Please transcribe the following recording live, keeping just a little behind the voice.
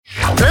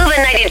Moving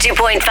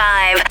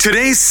 92.5.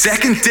 Today's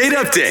second date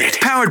update,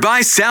 powered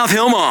by South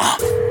Hill Mall.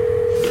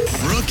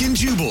 Brooke and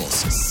Jubal's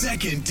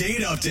second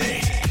date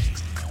update.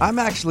 I'm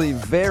actually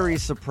very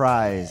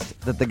surprised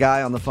that the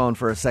guy on the phone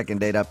for a second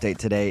date update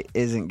today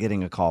isn't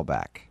getting a call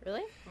back.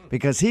 Really?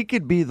 Because he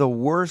could be the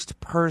worst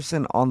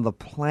person on the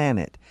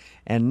planet.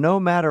 And no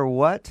matter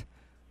what,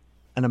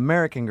 an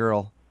American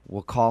girl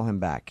will call him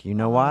back. You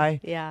know why?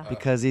 Yeah.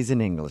 Because he's an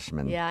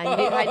Englishman. Yeah,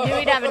 I knew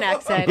he'd have an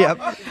accent.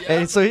 Yep.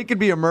 And so he could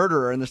be a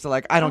murderer, and they're still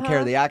like, I don't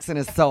care. The accent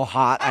is so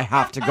hot. I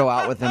have to go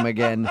out with him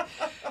again.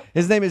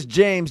 His name is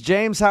James.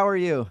 James, how are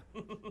you?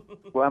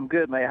 Well, I'm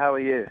good, mate. How are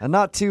you?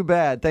 Not too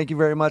bad. Thank you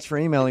very much for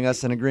emailing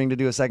us and agreeing to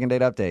do a second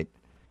date update.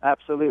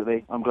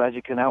 Absolutely. I'm glad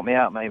you can help me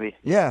out, maybe.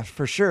 Yeah,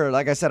 for sure.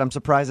 Like I said, I'm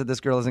surprised that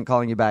this girl isn't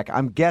calling you back.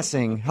 I'm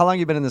guessing, how long have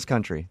you been in this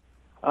country?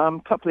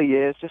 Couple of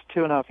years, just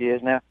 2.5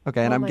 years now.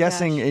 Okay, and Oh I'm my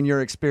guessing gosh. in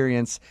your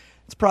experience,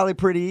 it's probably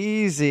pretty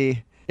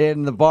easy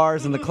in the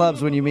bars and the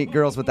clubs when you meet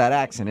girls with that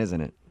accent,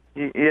 isn't it?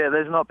 Yeah,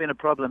 there's not been a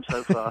problem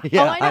so far.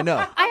 Yeah, Oh, I know.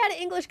 I had an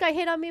English guy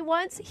hit on me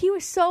once. He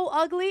was so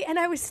ugly, and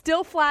I was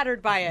still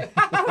flattered by it.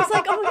 I was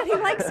like, oh my God, he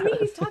likes me.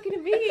 He's talking to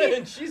me.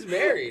 And she's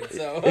married,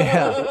 so.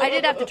 Yeah. I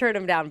did have to turn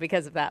him down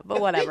because of that,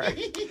 but whatever.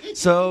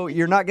 So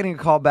you're not getting a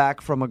call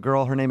back from a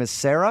girl. Her name is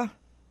Sarah?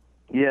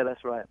 Yeah,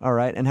 that's right. All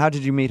right. And how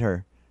did you meet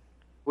her?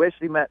 We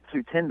actually met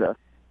through Tinder,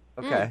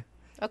 Okay.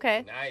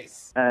 Okay.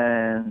 Nice.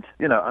 and,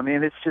 I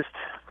mean,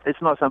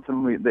 it's not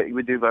something that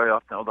we do very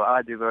often, although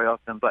I do very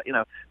often, but,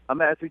 I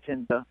met her through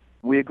Tinder.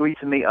 We agreed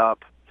to meet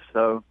up,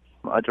 so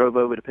I drove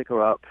over to pick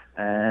her up,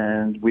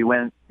 and we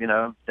went,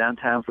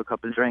 downtown for a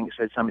couple of drinks,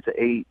 had something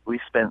to eat. We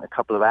spent a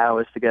couple of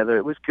hours together.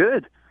 It was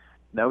good.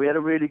 We had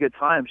a really good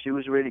time. She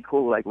was really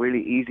cool, like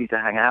really easy to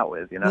hang out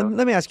with,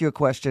 Let me ask you a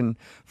question.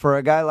 For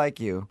a guy like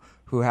you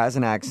who has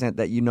an accent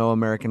that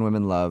American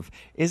women love,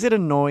 is it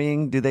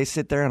annoying? Do they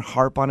sit there and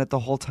harp on it the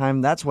whole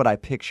time? That's what I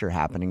picture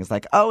happening. It's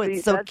like, oh, it's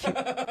See, so that's-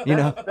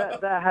 cute.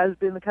 That has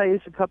been the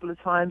case a couple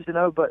of times,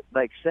 but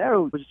like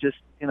Sarah was just,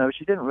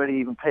 she didn't really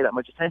even pay that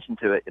much attention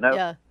to it,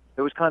 Yeah.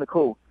 It was kind of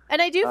cool.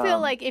 And I do feel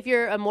like if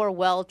you're a more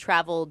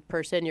well-traveled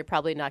person, you're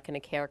probably not going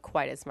to care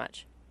quite as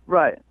much.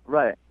 Right.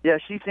 Yeah,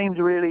 she seemed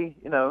really,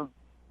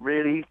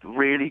 really,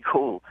 really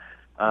cool.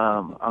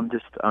 I'm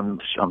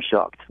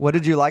shocked. What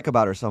did you like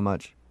about her so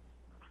much?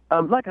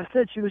 Like I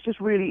said, she was just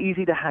really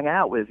easy to hang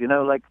out with,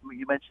 like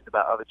you mentioned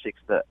about other chicks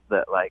that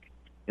like,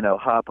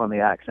 harp on the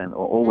accent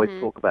or always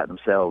talk about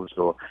themselves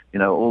or,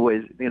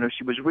 always,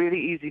 she was really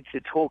easy to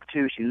talk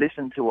to. She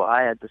listened to what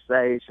I had to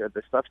say. So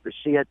the stuff that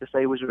she had to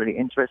say was really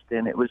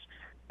interesting. It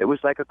was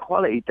like a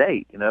quality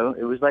date, It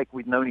was like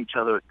we'd known each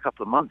other a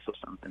couple of months or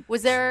something.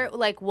 Was there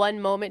like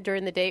one moment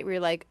during the date where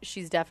you're like,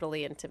 she's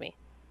definitely into me?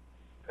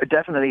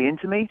 Definitely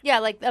into me. Yeah,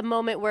 like a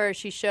moment where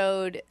she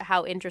showed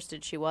how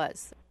interested she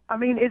was. I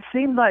mean, it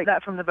seemed like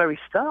that from the very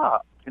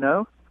start,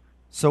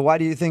 So why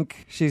do you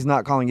think she's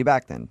not calling you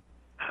back then?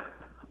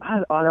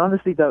 I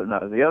honestly don't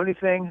know. The only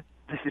thing,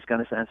 this is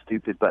going to sound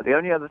stupid, but the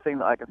only other thing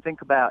that I can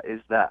think about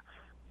is that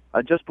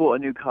I just bought a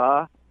new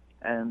car,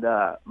 and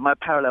my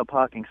parallel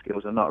parking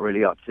skills are not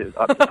really up to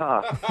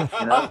par.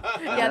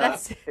 Yeah,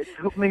 that's It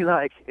took me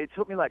like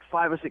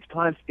 5 or 6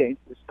 times to get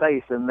into the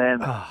space, and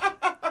then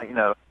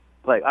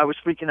like I was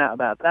freaking out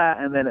about that.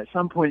 And then at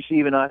some point, she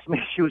even asked me.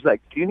 She was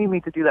like, "Do you need me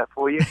to do that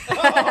for you?"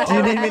 Do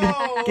you need me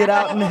to get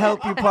out and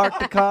help you park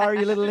the car,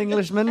 you little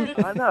Englishman?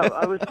 I know.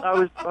 I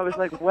was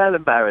like well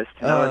embarrassed,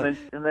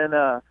 and then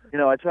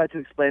I tried to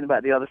explain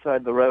about the other side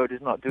of the road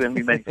is not doing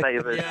me many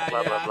favors,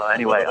 blah blah blah.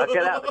 Anyway, I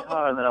get out of the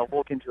car and then I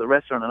walk into the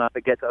restaurant and I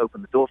forget to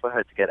open the door for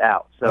her to get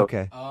out. So,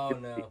 Okay. Oh,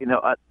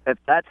 no. if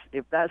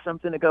that's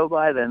something to go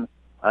by, then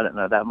I don't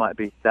know. That might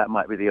be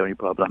the only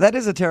problem. That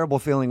is a terrible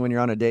feeling when you're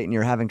on a date and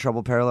you're having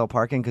trouble parallel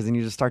parking because then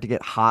you just start to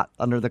get hot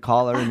under the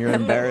collar and you're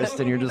embarrassed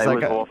and you're just It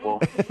like, was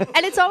awful.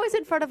 And it's always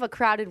in front of a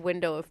crowded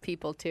window of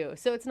people, too.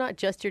 So it's not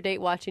just your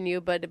date watching you,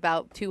 but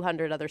about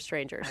 200 other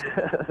strangers.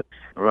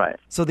 Right.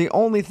 So the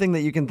only thing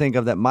that you can think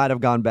of that might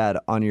have gone bad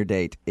on your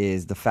date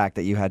is the fact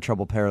that you had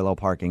trouble parallel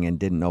parking and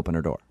didn't open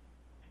her door.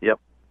 Yep.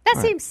 That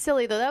seems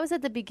silly, though. That was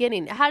at the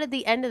beginning. How did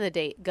the end of the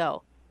date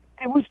go?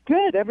 It was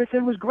good.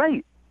 Everything was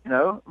great.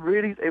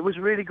 Really, it was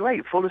really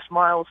great. Full of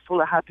smiles,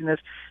 full of happiness.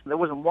 There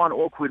wasn't one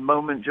awkward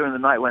moment during the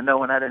night when no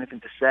one had anything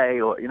to say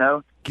or,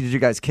 Did you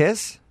guys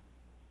kiss?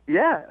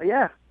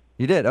 Yeah.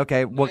 You did?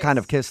 Okay. What kind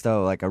of kiss,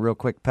 though? Like a real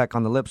quick peck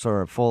on the lips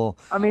or a full...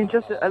 I mean,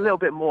 just a little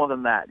bit more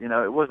than that.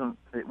 It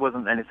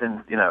wasn't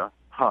anything,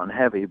 hot and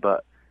heavy,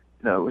 but,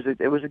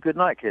 it was a good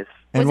night kiss.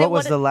 And Was it what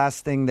was what the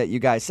last thing that you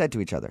guys said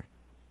to each other?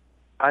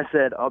 I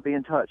said, I'll be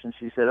in touch. And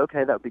she said,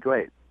 okay, that would be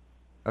great.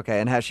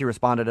 Okay. And has she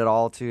responded at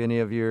all to any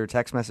of your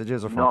text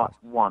messages or phone Not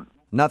calls? one.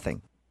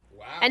 Nothing.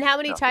 Wow. And how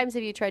many times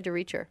have you tried to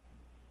reach her?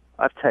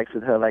 I've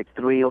texted her like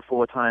 3 or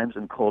 4 times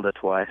and called her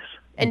twice.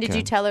 And did Okay.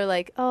 you tell her,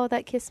 like, oh,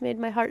 that kiss made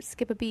my heart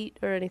skip a beat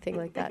or anything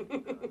like that?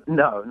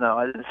 No,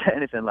 I didn't say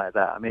anything like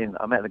that. I mean,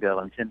 I met the girl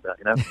on Tinder,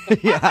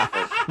 Yeah.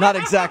 Not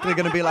exactly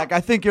going to be like,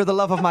 I think you're the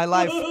love of my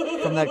life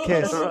from that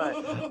kiss.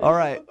 Right. All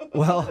right.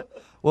 Well,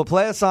 we'll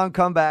play a song,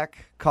 come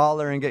back, call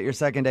her, and get your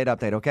second date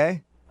update,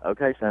 okay?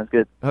 Okay, sounds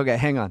good. Okay,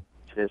 hang on.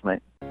 Cheers,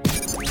 mate.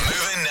 Moving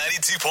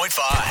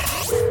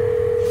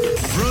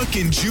 92.5. Brooke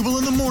and Jubal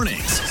in the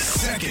mornings.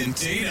 Second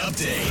date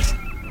update.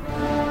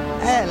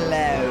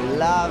 Hello,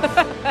 love.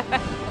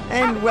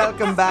 And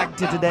welcome back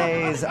to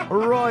today's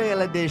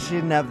royal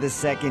edition of the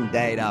Second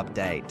Date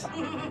Update.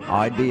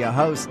 I'd be your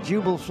host,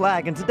 Jubal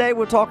Flagg, and today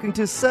we're talking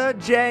to Sir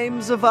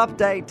James of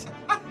Update.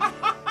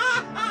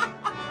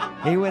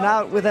 He went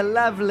out with a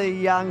lovely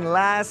young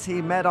lass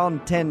he met on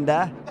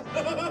Tinder.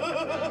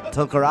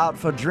 Took her out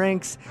for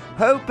drinks,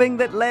 hoping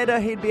that later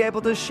he'd be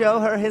able to show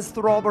her his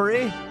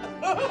throbbery.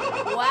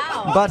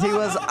 Wow. But he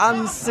was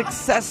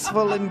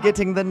unsuccessful in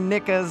getting the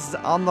knickers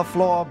on the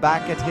floor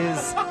back at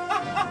his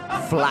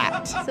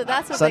flat. So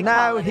that's what So they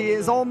now call it. he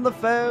is on the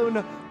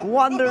phone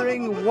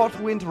wondering what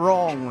went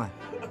wrong.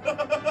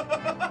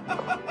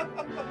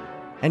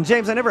 And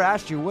James, I never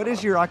asked you, what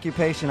is your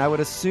occupation? I would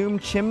assume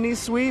chimney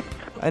sweep?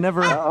 I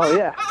never... Oh,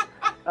 yeah.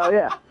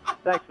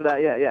 Thanks for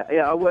that.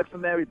 Yeah. I work for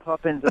Mary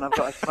Poppins, and I've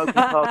got a smoking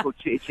car called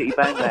Chitty Chitty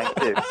Bang Bang,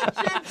 too.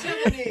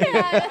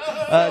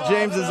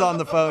 James is on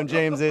the phone.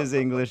 James is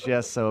English,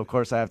 yes, so of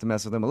course I have to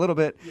mess with him a little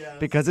bit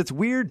because it's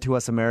weird to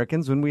us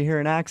Americans when we hear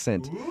an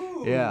accent.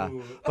 Ooh. Yeah,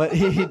 but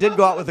he did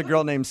go out with a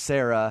girl named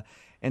Sarah,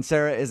 and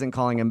Sarah isn't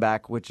calling him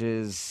back, which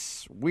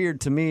is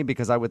weird to me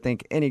because I would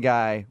think any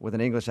guy with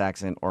an English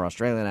accent or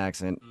Australian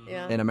accent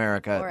in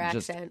America Or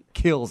just accent.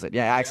 kills it.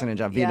 Yeah, accent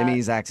and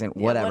Vietnamese accent,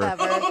 whatever.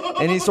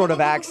 whatever. Any sort of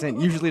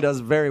accent usually does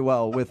very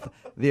well with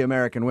the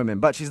American women.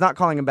 But she's not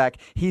calling him back.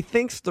 He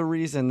thinks the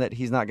reason that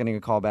he's not getting a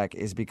call back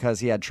is because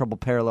he had trouble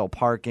parallel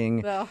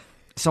parking. Oh.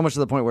 So much to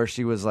the point where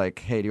she was like,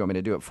 hey, do you want me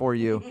to do it for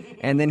you?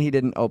 And then he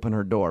didn't open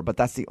her door. But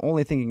that's the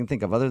only thing you can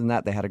think of. Other than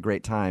that, they had a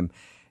great time.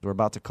 We're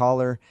about to call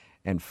her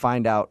and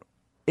find out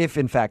if,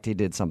 in fact, he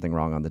did something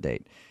wrong on the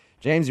date.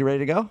 James, you ready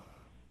to go?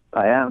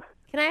 I am.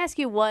 Can I ask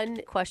you one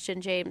question,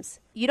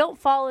 James? You don't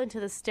fall into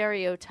the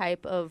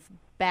stereotype of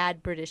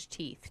bad British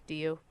teeth, do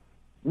you?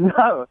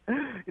 No,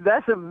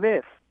 that's a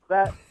myth.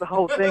 The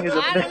whole thing is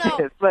a I don't know.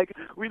 myth. Like,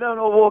 we don't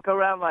all walk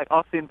around like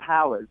Austin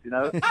Powers, you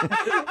know?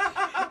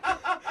 I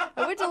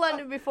went to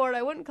London before, and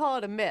I wouldn't call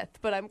it a myth,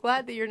 but I'm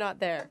glad that you're not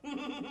there.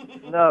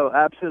 No,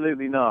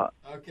 absolutely not.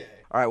 Okay.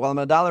 All right, well, I'm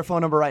going to dial her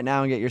phone number right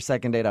now and get your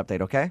second date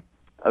update, okay?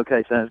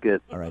 Okay, sounds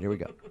good. All right, here we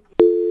go.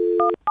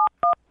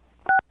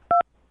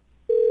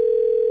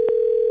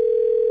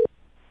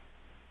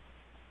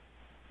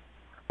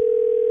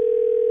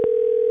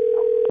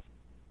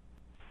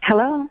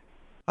 Hello,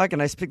 Hi,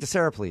 can I speak to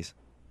Sarah, please?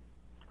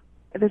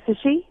 this is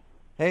she.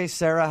 Hey,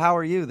 Sarah, how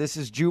are you? This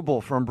is Jubal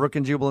from Brooke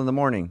and Jubal in the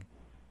Morning.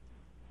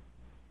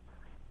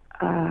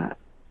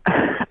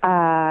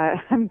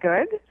 I'm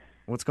good.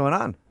 What's going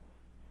on?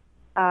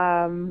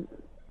 I'm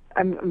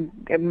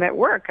at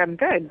work. I'm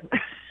good.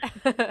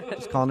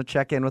 Just calling to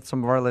check in with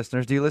some of our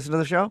listeners. Do you listen to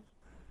the show?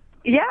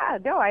 Yeah,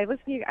 no, I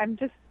listen to you. I'm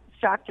just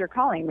shocked you're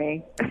calling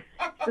me.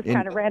 It's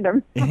kind of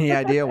random. Any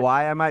idea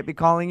why I might be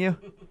calling you?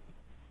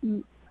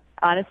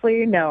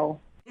 Honestly, no.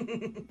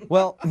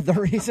 Well, the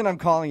reason I'm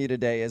calling you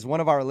today is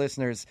one of our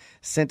listeners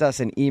sent us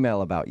an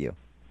email about you.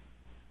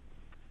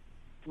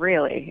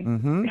 Really?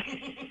 Mm-hmm.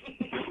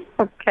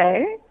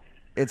 Okay.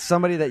 It's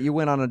somebody that you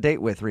went on a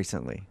date with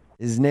recently.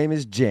 His name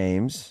is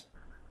James.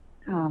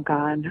 Oh,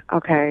 God.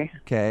 Okay.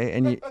 Okay,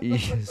 and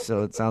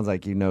so it sounds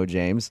like you know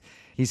James.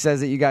 He says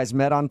that you guys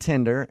met on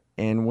Tinder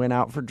and went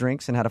out for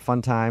drinks and had a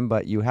fun time,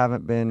 but you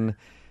haven't been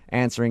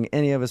answering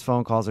any of his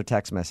phone calls or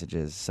text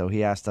messages. So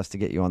he asked us to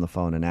get you on the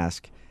phone and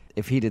ask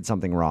if he did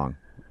something wrong.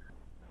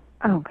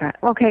 Oh, God.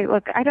 Okay,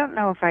 look, I don't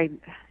know if I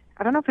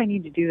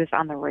need to do this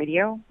on the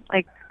radio.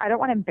 Like, I don't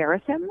want to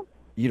embarrass him.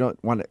 You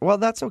don't want to... Well,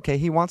 that's okay.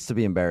 He wants to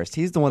be embarrassed.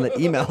 He's the one that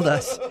emailed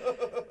us.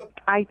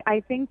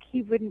 I think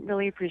he wouldn't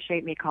really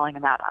appreciate me calling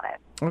him out on it.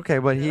 Okay,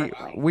 but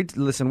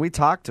we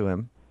talked to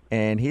him,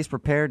 and he's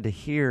prepared to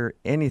hear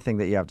anything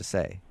that you have to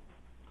say.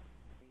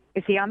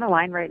 Is he on the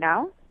line right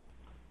now?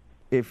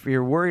 If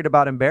you're worried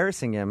about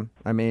embarrassing him,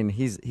 I mean,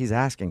 he's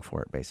asking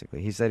for it,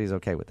 basically. He said he's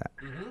okay with that.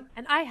 Mm-hmm.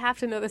 And I have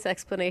to know this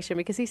explanation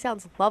because he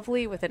sounds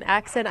lovely with an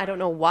accent. I don't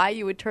know why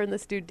you would turn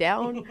this dude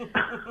down.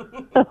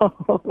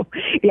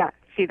 Yeah,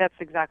 see, that's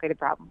exactly the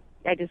problem.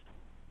 I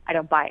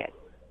don't buy it.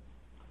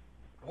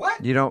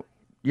 What? You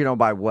don't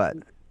buy what?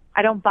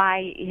 I don't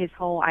buy his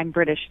whole I'm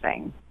British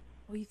thing.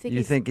 Well, you think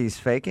You think he's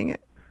faking it?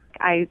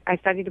 I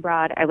studied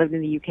abroad. I lived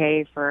in the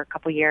UK for a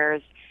couple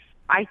years.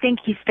 I think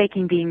he's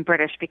faking being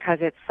British because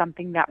it's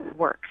something that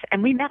works.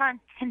 And we met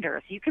on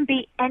Tinder, so you can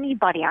be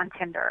anybody on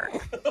Tinder.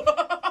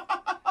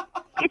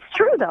 It's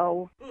true,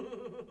 though.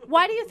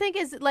 Why do you think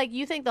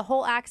you think the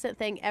whole accent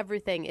thing,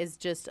 everything is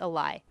just a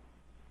lie?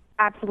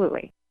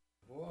 Absolutely.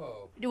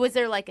 Whoa. Was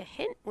there like a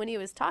hint when he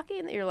was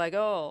talking that you're like,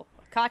 oh,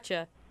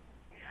 gotcha?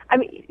 I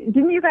mean,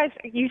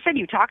 you said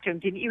you talked to him.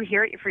 Didn't you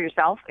hear it for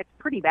yourself? It's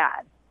pretty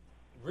bad.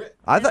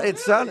 I thought it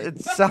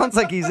sounds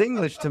like he's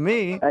English to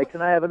me. Hey,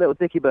 can I have a little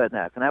dicky bird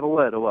now? Can I have a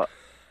word or what?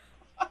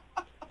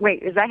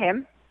 Wait, is that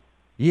him?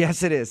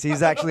 Yes, it is.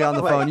 He's actually on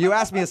the phone. You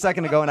asked me a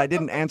second ago, and I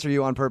didn't answer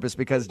you on purpose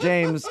because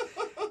James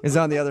is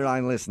on the other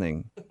line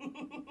listening.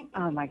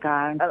 Oh my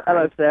God.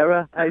 Hello,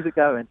 Sarah. How's it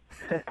going?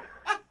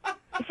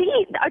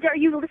 See, are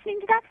you listening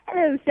to that?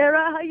 Hello,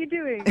 Sarah. How you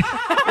doing?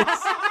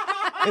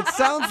 It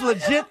sounds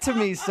legit to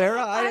me,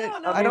 Sarah.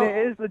 I don't.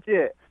 It is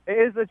legit. It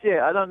is legit.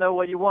 I don't know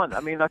what you want. I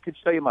mean, I could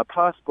show you my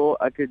passport.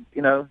 I could,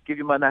 give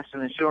you my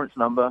national insurance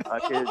number. I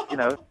could,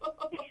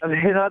 I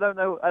mean, I don't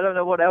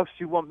know what else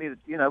you want me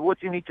to, what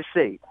do you need to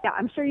see? Yeah,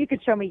 I'm sure you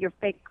could show me your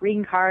fake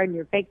green card and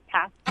your fake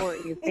passport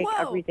and your fake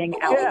everything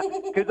else. Yeah,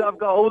 because I've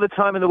got all the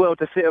time in the world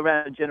to sit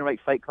around and generate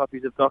fake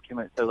copies of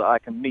documents so that I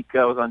can meet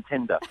girls on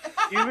Tinder.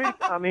 You really,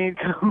 I mean,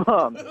 come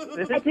on.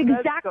 That's That's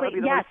exactly, gotta be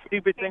the yes. most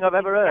stupid thing I've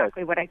ever heard.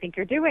 Exactly what I think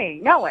you're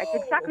doing. No, it's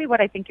exactly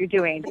what I think you're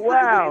doing.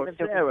 Wow, Lived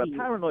Sarah, overseas.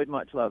 paranoid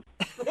much love.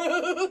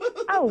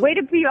 Oh, way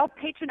to be all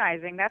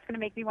patronizing. That's going to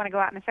make me want to go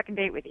out on a second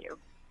date with you.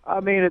 I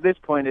mean, at this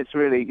point, it's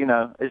really,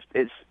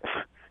 it's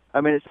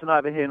I mean, it's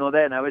neither here nor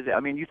there now, is it? I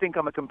mean, you think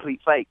I'm a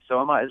complete fake, so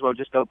I might as well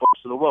just go balls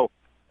to the wall,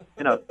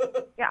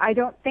 Yeah, I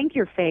don't think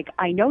you're fake.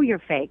 I know you're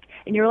fake.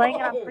 And you're laying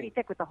it on pretty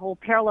thick with the whole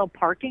parallel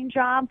parking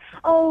job.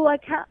 Oh, I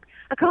can't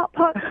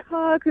park the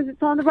car because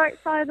it's on the right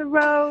side of the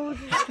road.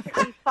 It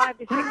took me 5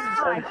 to 6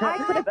 times. I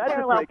could have That's a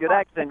parallel pretty good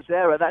parked. accent,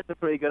 Sarah. That's a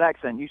pretty good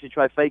accent. You should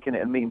try faking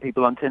it and meeting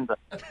people on Tinder.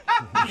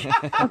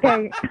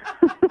 Okay.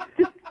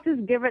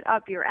 Just give it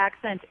up. Your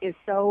accent is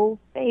so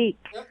fake.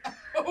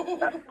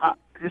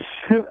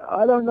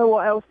 I don't know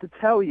what else to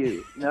tell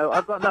you.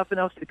 I've got nothing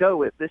else to go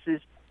with. This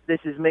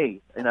is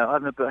me.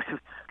 I'm a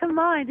Come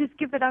on, just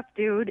give it up,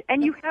 dude.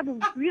 And you have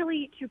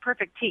really two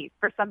perfect teeth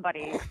for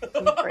somebody who's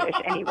British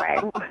anyway.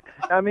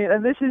 I mean,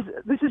 and this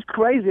is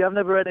crazy. I've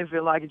never heard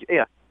anything like it.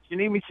 Yeah. You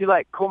need me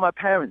to call my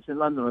parents in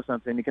London or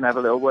something? You can have a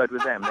little word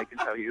with them. They can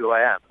tell you who I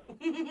am.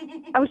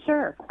 Oh,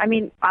 sure. I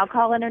mean, I'll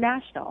call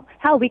international.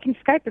 Hell, we can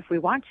Skype if we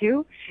want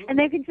to. And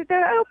they can sit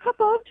there, oh,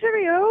 Papa,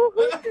 cheerio.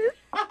 Who's this?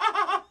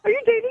 Are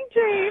you dating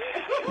James?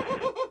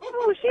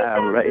 Oh, she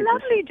sounds Outrageous.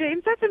 lovely,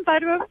 James. Let's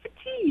invite her over for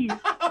tea.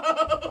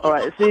 All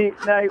right, see,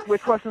 now we're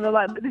crossing the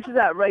line. This is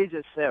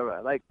outrageous,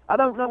 Sarah. I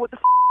don't know what the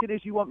it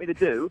is you want me to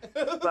do,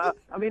 but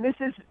I mean, this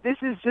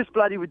is just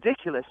bloody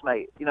ridiculous,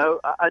 mate.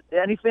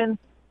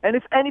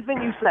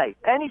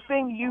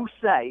 Anything you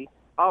say,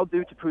 I'll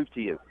do to prove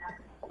to you.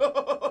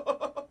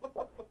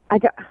 I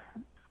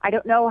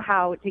don't know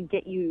how to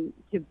get you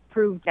to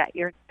prove that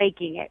you're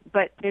faking it,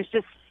 but there's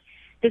just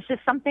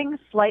something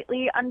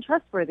slightly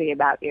untrustworthy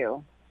about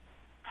you.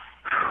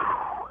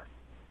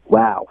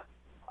 Wow.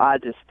 I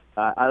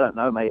don't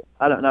know, mate.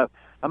 I don't know.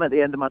 I'm at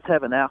the end of my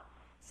tether now.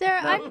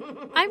 Sarah,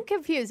 I'm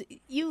confused.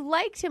 You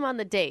liked him on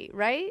the date,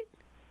 right?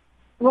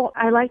 Well,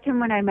 I liked him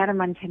when I met him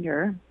on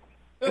Tinder.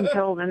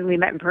 Until then we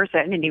met in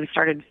person and he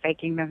started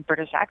faking the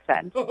British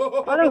accent.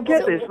 I don't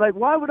get this.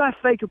 Why would I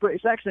fake a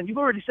British accent? You've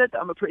already said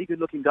that I'm a pretty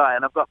good-looking guy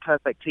and I've got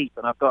perfect teeth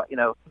and I've got,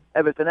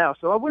 everything else.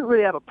 So I wouldn't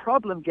really have a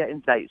problem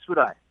getting dates, would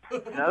I?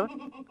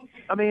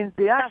 I mean,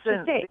 the That's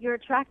accent... just it. You're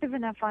attractive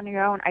enough on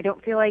your own. I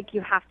don't feel like you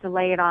have to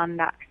lay it on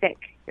that thick.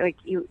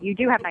 You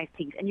do have nice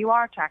teeth and you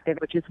are attractive,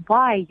 which is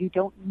why you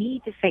don't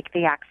need to fake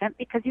the accent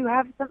because you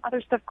have some other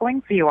stuff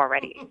going for you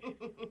already.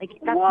 That's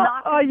What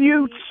not are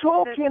you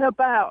talking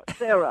about,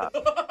 Sarah?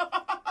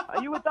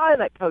 Are you a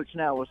dialect coach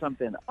now or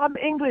something? I'm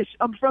English.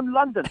 I'm from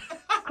London.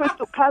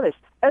 Crystal Palace.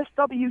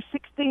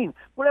 SW16.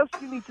 What else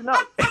do you need to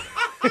know?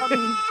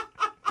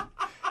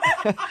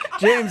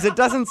 James, it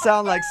doesn't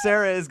sound like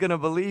Sarah is going to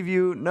believe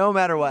you no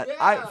matter what.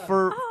 Yeah.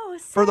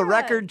 For the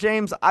record,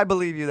 James, I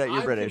believe you that you're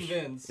I'm British.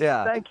 convinced.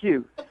 Yeah. Thank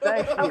you.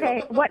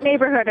 Okay, what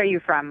neighborhood are you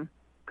from?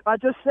 I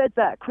just said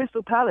that.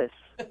 Crystal Palace.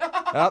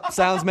 Oh,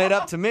 sounds made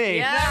up to me.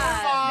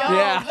 Yeah.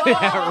 Yeah,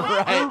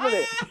 right. Google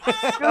it.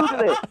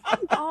 Google it.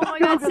 Oh my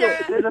God, Google it.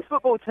 Sarah. There's a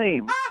football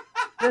team.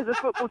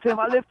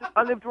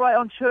 I lived right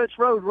on Church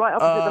Road, right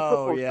opposite the Oh,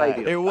 football yeah.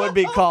 stadium. It would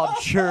be called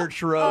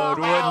Church Road,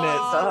 wouldn't it?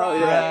 Oh,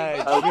 yeah.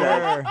 Right,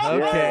 Okay.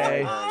 sure.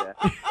 Okay. Yeah.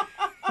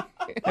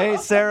 Hey,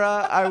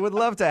 Sarah, I would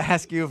love to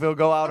ask you if he'll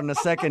go out on a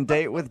second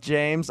date with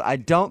James. I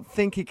don't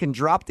think he can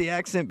drop the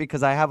accent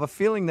because I have a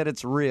feeling that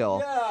it's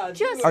real. Yeah,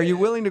 Just- Are you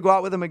willing to go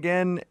out with him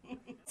again?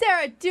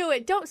 Sarah, do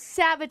it. Don't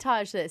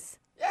sabotage this.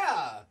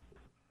 Yeah.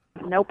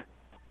 Nope.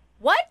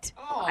 What?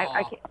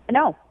 I can't.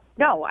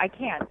 No, I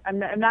can't. I'm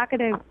not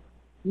going to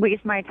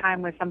waste my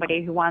time with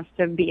somebody who wants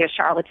to be a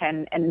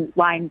charlatan and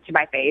lying to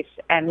my face.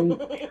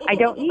 And I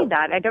don't need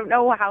that. I don't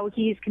know how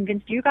he's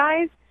convinced you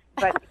guys,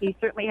 but he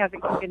certainly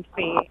hasn't convinced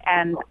me.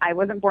 And I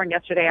wasn't born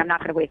yesterday. I'm not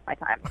going to waste my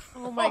time.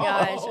 Oh my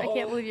gosh, I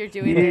can't believe you're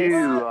doing this.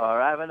 You are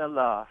having a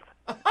laugh.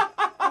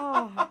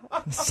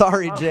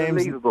 Sorry, James.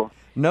 Unbelievable.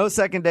 No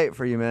second date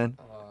for you, man.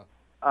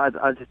 I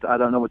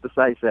don't know what to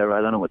say, Sarah.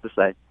 I don't know what to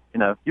say.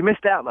 You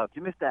missed out, love.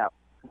 You missed out.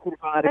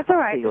 That's all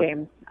right,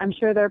 James. I'm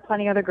sure there are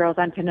plenty of other girls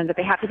on Tinder that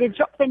be happy to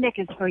drop the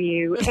knickers for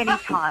you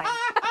anytime.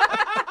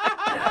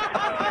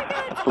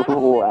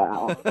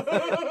 Wow.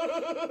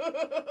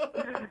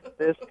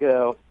 This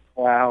girl.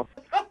 Wow.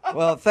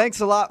 Well, thanks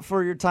a lot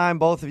for your time,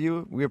 both of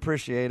you. We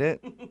appreciate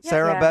it.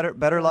 Sarah, Yeah.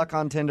 better luck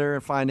on Tinder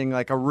finding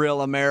a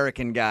real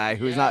American guy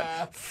who's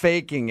not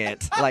faking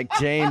it like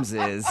James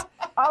is.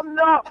 I'm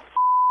not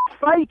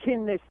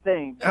faking this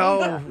thing.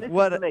 Oh, Listen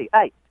what to a- me.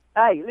 Hey,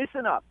 Hey,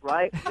 listen up,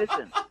 right?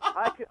 Listen,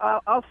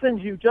 I'll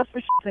send you, just for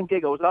shits and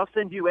giggles, I'll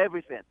send you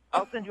everything.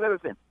 I'll send you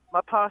everything.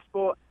 My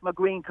passport, my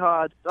green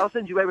card, I'll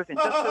send you everything,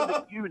 just so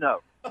that you know.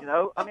 You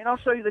know? I mean, I'll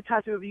show you the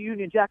tattoo of a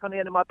Union Jack on the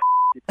end of my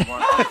if you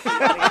want.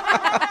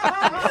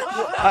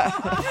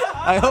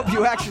 I hope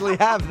you actually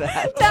have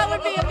that. That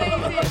would be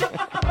amazing.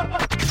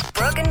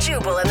 Brooke and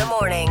Jubal in the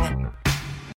morning.